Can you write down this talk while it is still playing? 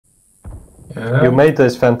Yeah. You made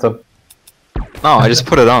this Phantom. No, I just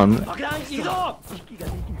put it on.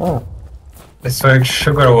 Oh. It's like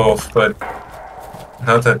Sugarloaf, but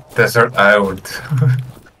not a desert island.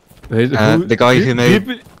 The guy who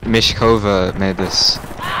made Mishkova made this.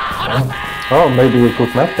 Oh, maybe we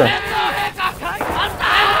could map that.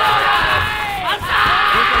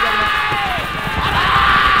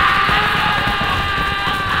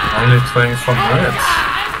 Only 24 minutes.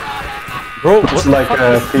 Bro, it's like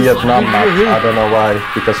a Vietnam map. I don't know why,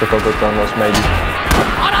 because of other tunnels maybe.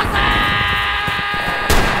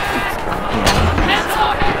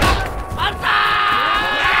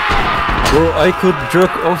 Bro, I could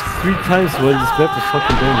jerk off 3 times while this map is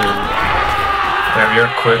fucking doing. Yeah,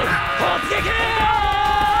 you're quick.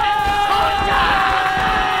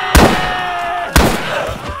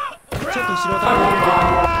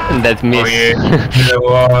 And that miss. Oh yeah, need a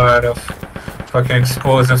lot of fucking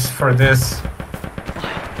explosives for this.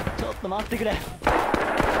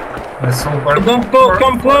 That's so hard. Don't go,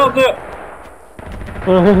 come closer!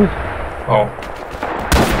 Oh.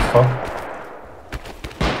 Fuck.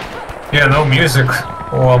 Yeah, no music.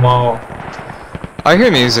 Oh, wow. I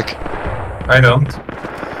hear music. I don't.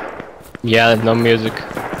 Yeah, no music.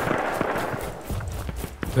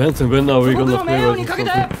 Phantom, when are we gonna play with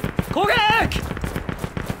something?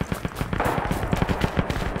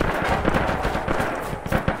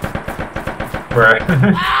 Right.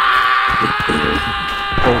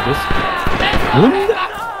 Oh, this? Munda?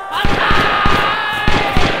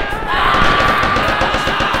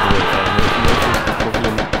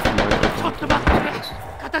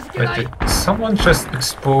 Wait, did someone just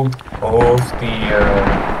explode all of the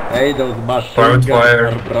Hey, those barbed machine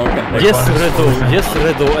wire? guns are broken. Yes, Redo, yes,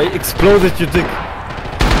 Redo, I exploded, you dick.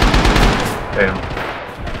 Damn.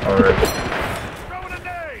 Alright.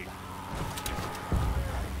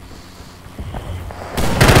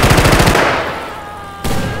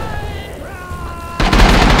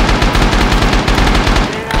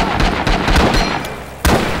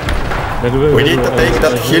 We need to take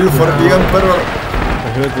that hill for the Emperor. I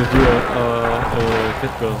heard that you are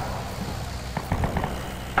cat girl.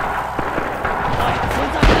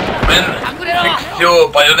 Men, fix your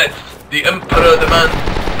bayonet. The Emperor demands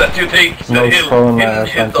that you take the No hill phone, in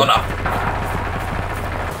his Phantom. honor.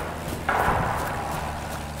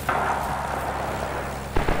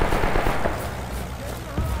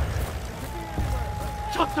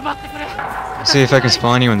 See if I can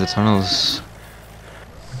spawn you in the tunnels.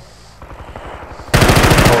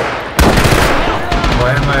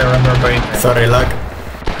 Why am I rubber banding? Sorry, lag.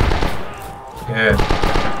 Yeah.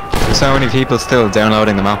 There's so many people still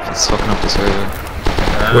downloading the map, it's fucking up the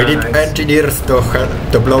server. We need Nice. engineers to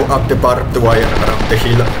blow up the barbed wire around the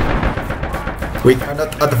hill. We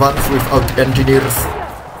cannot advance without engineers.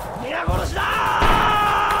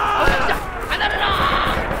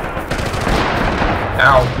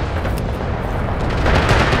 Ow.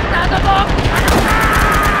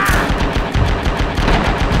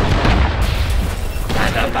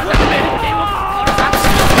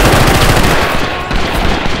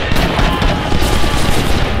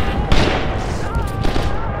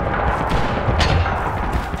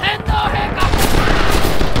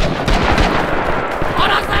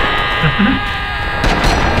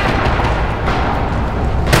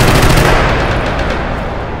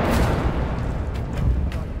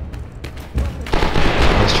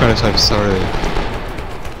 I was trying to type sorry.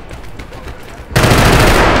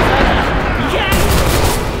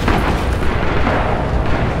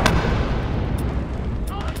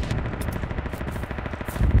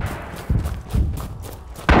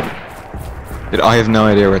 Dude, I have no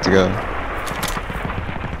idea where to go.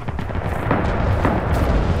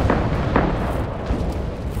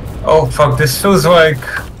 Oh fuck, this feels like...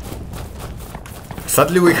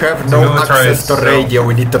 Sadly we have no access to radio,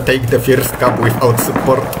 we need to take the first cab without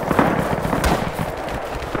support.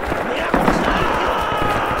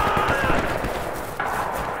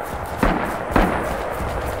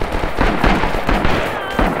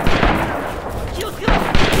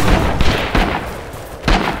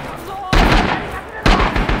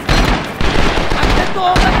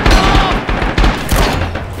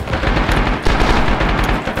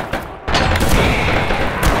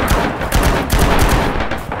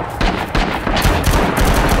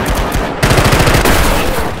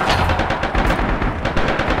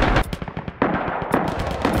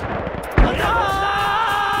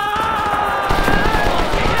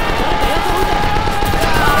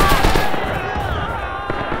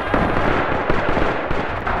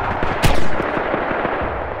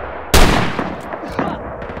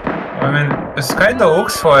 I mean, this kinda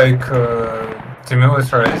looks like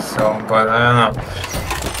demilitarized zone, but I don't know.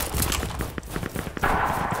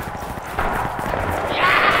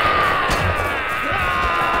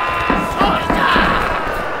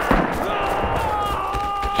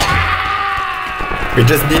 We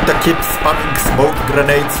just need to keep spamming smoke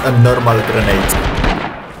grenades and normal grenades.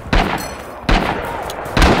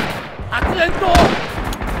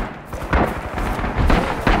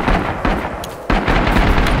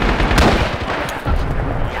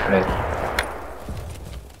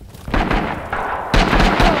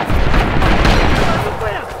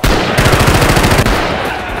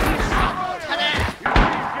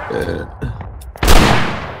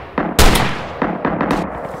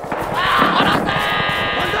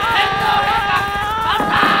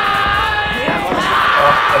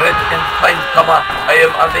 I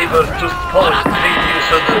am unable to pause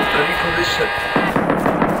radius of the reposition.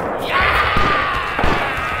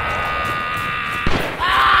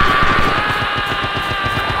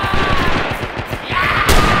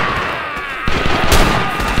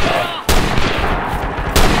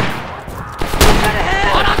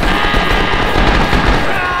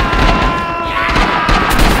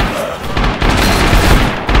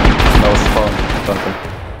 That was fun, something.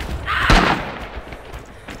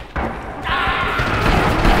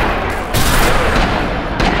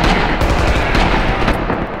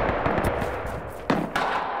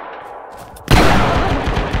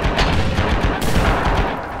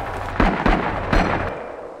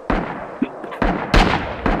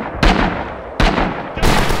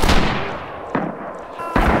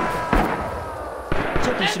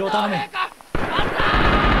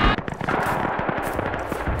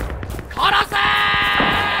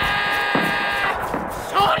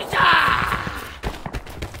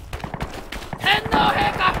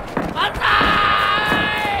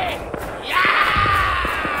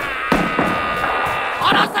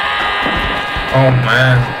 Oh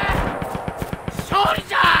man.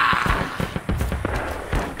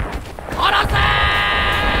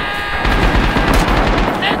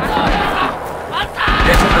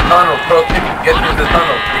 Get to the tunnel, pro tip, get to the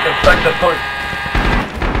tunnel. We can track the point.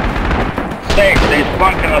 Stay, they're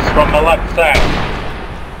flanking us from the left side.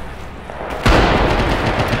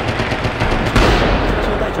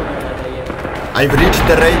 I've reached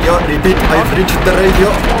the radio, repeat, I've reached the radio.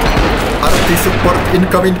 RT support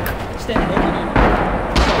incoming.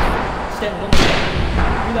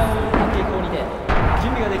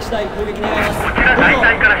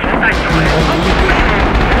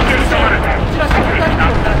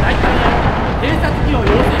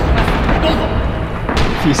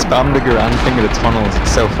 If you spam the grand thing of the tunnels,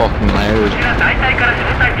 it's so fucking loud.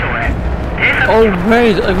 Oh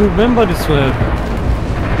wait, I remember this one.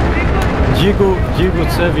 Diego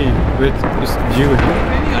Sevi with Diego Hill.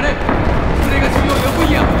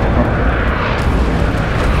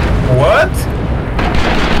 What?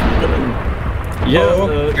 Yeah,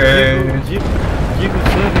 Okay. Diego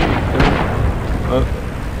Sevi.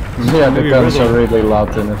 Yeah, the guns are really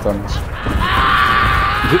loud in the tunnels.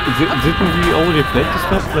 Didn't we already play this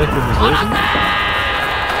map like the version?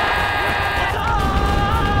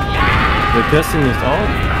 We're testing it out?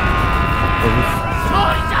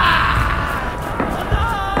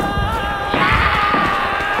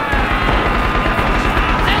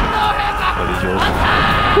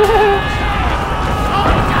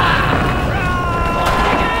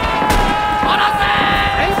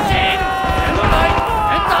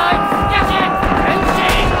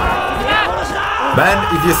 Man,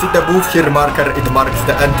 if you see the move here marker, it marks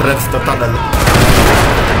the entrance to tunnel.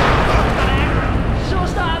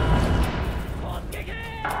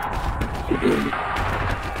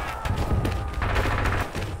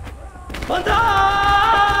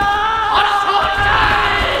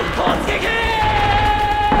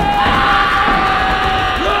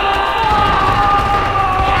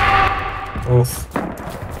 Oof.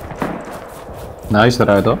 Nice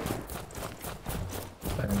rider.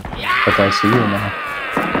 But I see you now.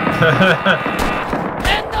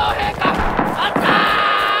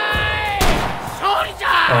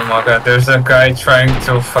 Oh my god, there's a guy trying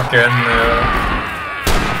to fucking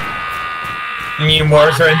knee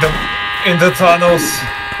mortar in the tunnels.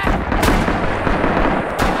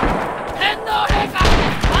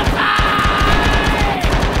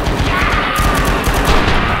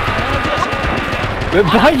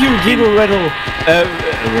 Behind you, Diego Riddle!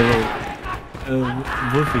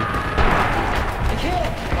 Wolfie.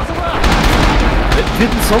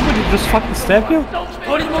 Didn't somebody just fucking stab you?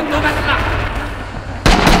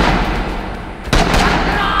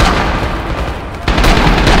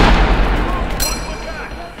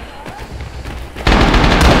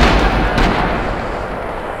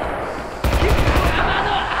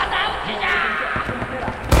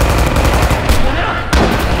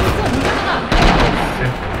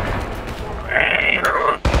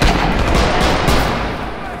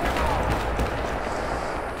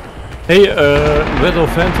 Hey, Red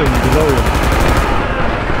Phantom below you.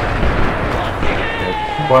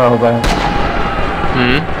 Well then.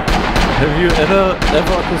 Have you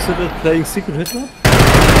ever considered playing Secret Hitler?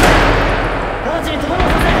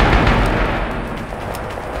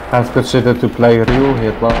 I've considered to play real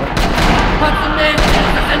Hitler.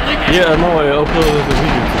 Yeah, I know, I uploaded a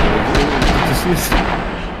video to see it.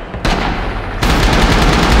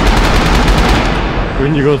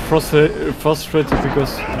 When you got frustrated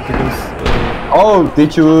because Oh,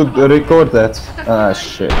 did you record that? Ah,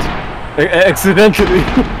 shit. Accidentally.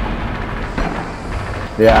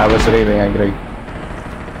 Yeah, I was really angry.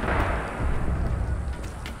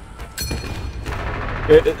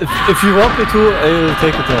 If you want me to, I'll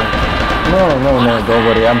take it down. No, don't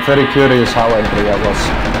worry. I'm very curious how angry I was.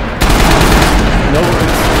 No,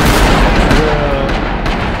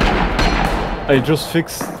 I just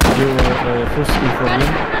fixed your first screen problem.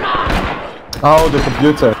 Oh, the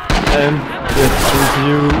computer. And since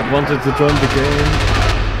you wanted to join the game,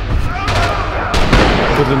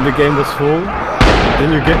 but then the game was full,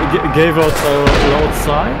 then you gave out a loud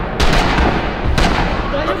sigh.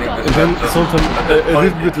 And then sometime a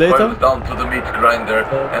little bit later, down to the meat grinder,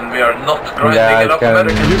 and we are not grinding Yeah, enough I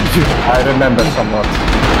American. I remember somewhat.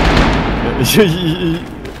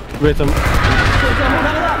 wait, I'm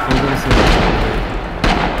gonna see.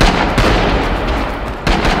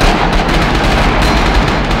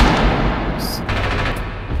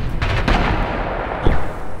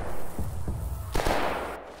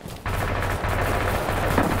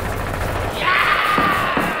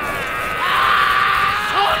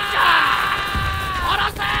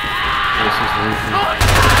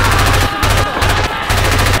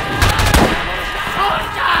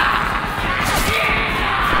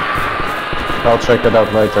 I'll check it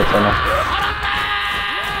out later, Tana.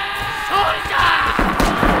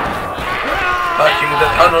 Hacking the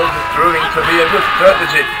tunnels is proving to be a good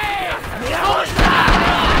strategy.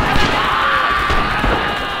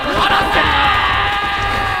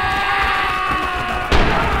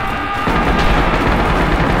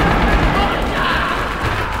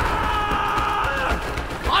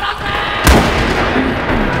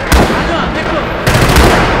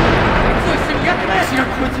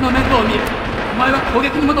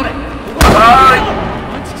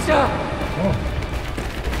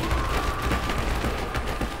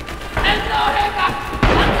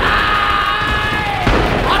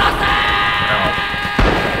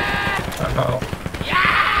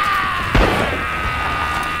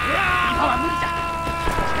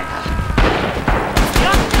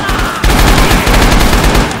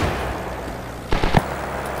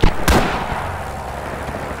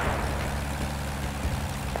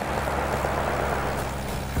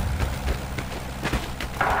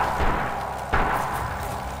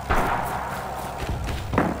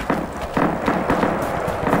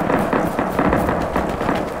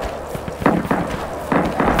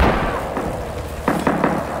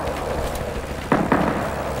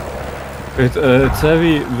 Wait,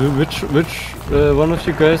 Xavi, which one of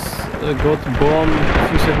you guys got born a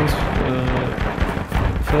few seconds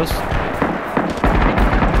first?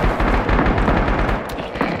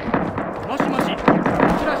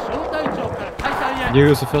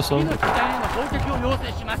 Diego's the first one.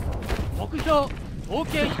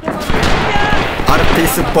 RT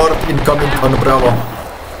support incoming on Bravo.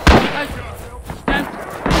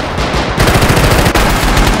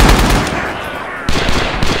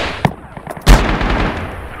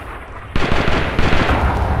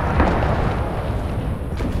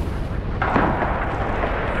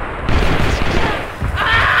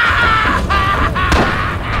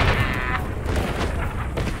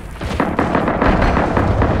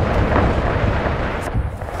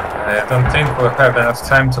 I don't think we'll have enough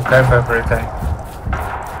time to have everything.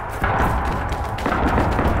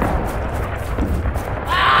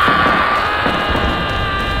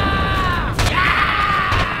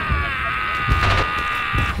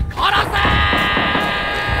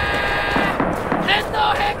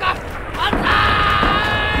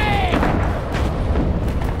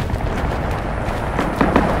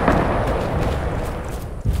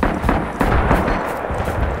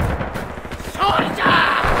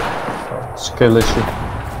 Skill issue.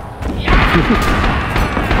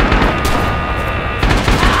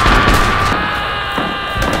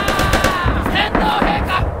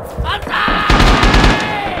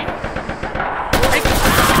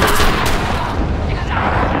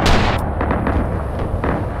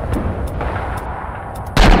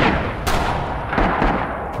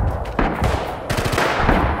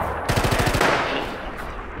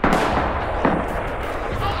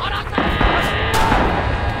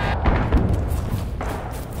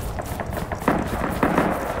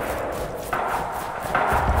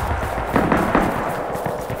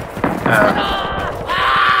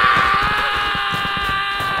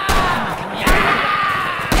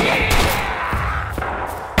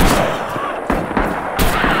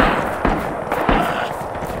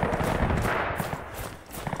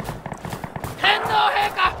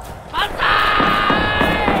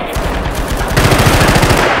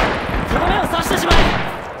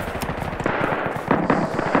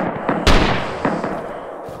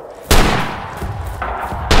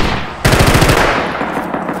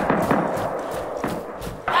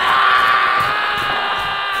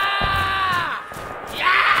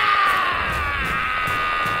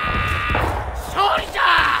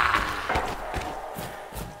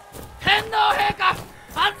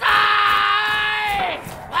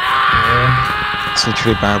 It's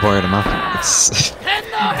literally barboard him up. It's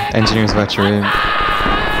engineers about your room.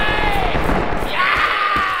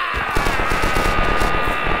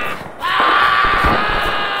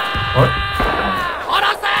 What?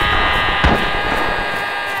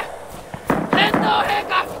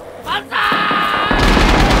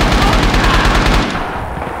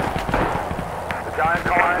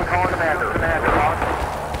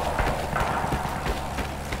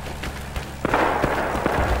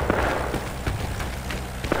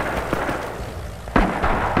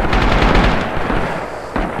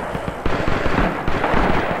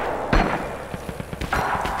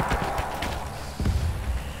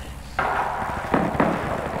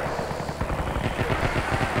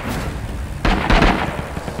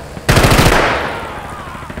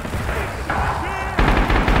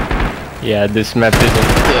 Yeah, this map isn't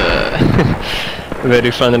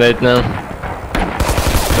very fun right now.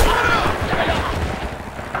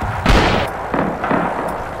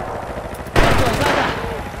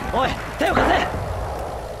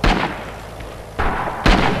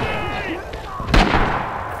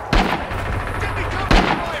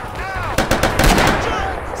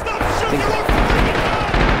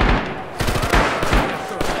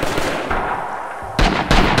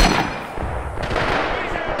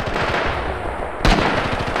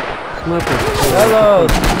 Hello!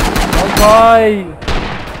 Banzai!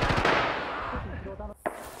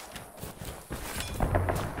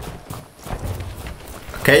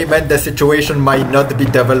 Okay, man, the situation might not be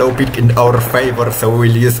developing in our favor, so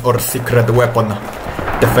we'll use our secret weapon,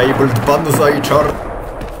 the fabled banzai chart.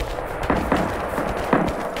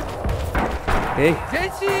 Okay.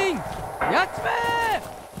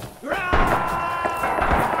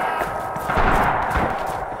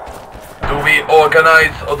 Do we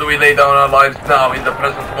organize or do we lay down our lives now in the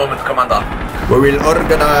present moment, Commander? We will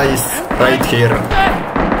organize right here.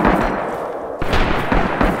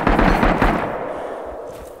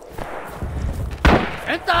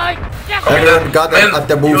 Everyone gather at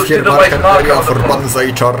the move here marker area for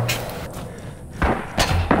banzai charge.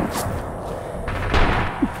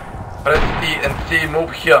 Press D and C,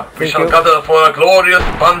 move here. We shall gather for a glorious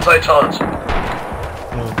banzai charge.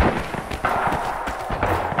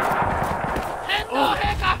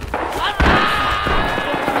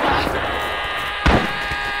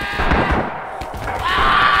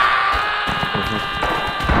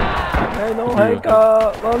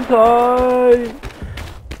 Heika! Banzai!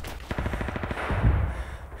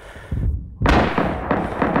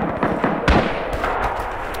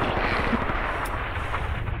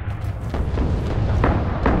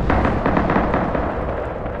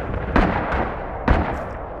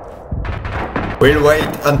 We'll wait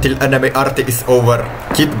until enemy arty is over.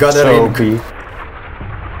 Keep gathering. So B.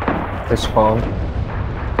 Respawn.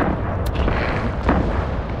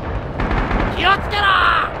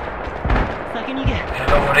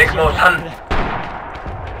 Hello, Regmo-san.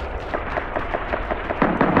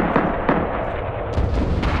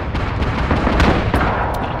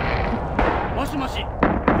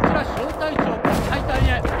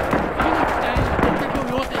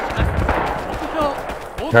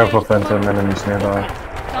 Careful, phantom enemies nearby.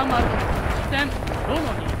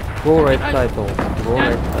 Go right side, though. Go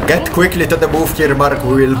right side. Get quickly to the move here mark.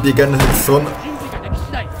 We will begin soon.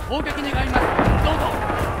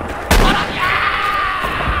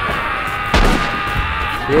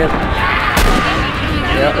 Yes.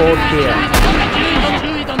 They are all here.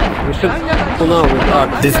 We should go now with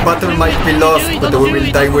Ark. This battle might be lost, but we will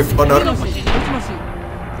die with honor.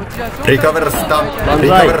 Recover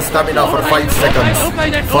stamina for 5 seconds.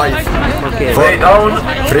 5, Okay. 4,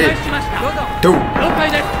 3, 2,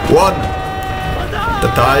 1. The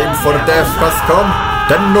time for death has come.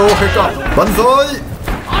 Tenno Heka Banzai!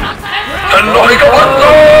 Tenno Heka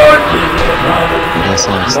Banzai! Yes,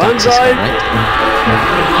 I'm stuck this one, right?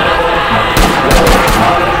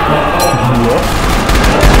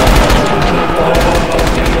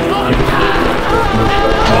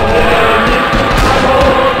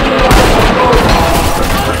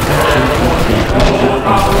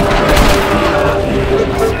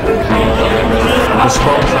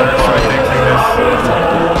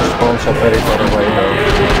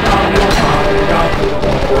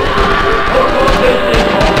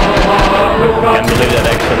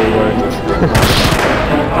 actually worked.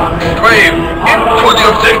 Straight into the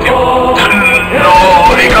objective. No,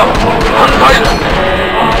 Rika. Banzai.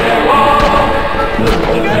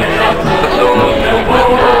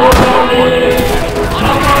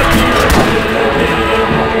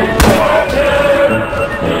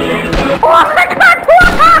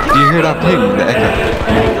 Do you hear that ping, the echo?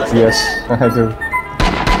 Yes, I do.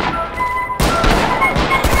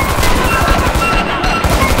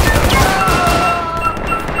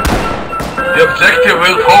 The objective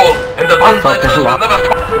will fall, and the banzai will never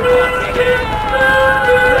fall.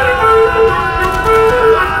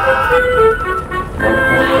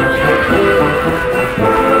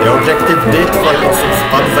 The objective did fall since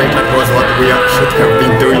banzai was what we should have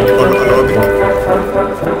been doing all along.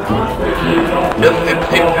 Yes, it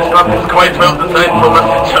seems this map is quite well designed for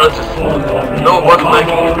massive charges. No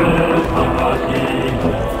bottlenecking.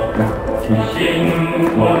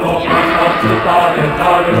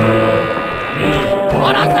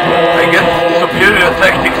 I guess superior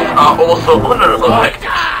tactics are also honorable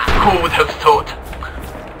tactics. Who would have thought?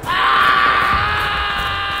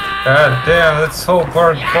 God damn, that's so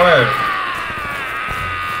far quiet.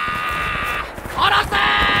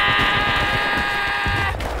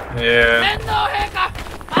 Yeah.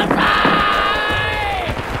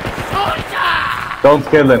 Don't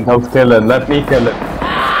kill him, don't kill him, let me kill him.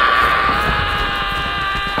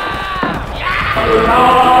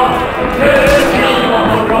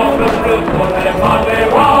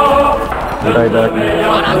 Die, die.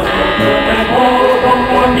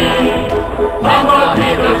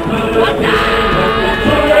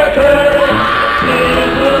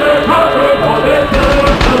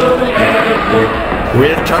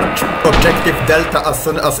 We'll charge objective Delta as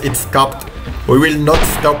soon as it's capped. We will not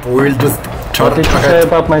stop, we will just charge What did you say ahead.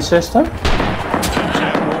 about my sister?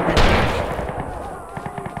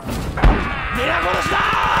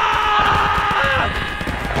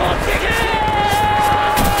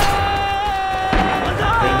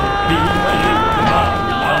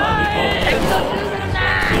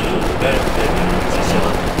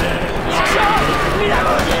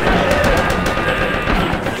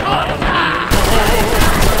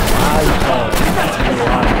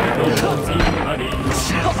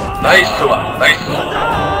 Nice one, nice.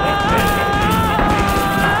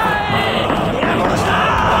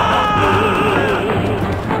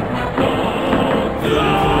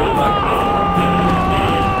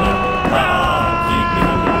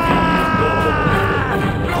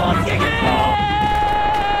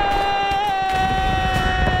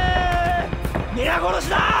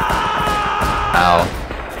 Ow.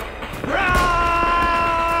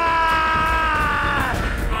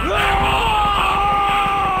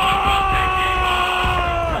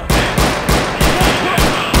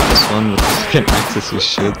 This one with fucking access was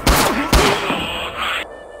shit.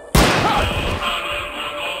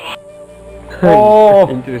 Oh!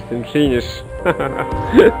 Interesting genius.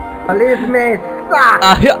 Leave me!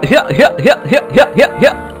 Here!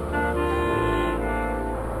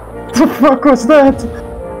 The fuck was that?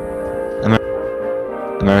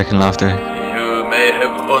 American laughter. You may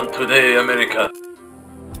have won today, America.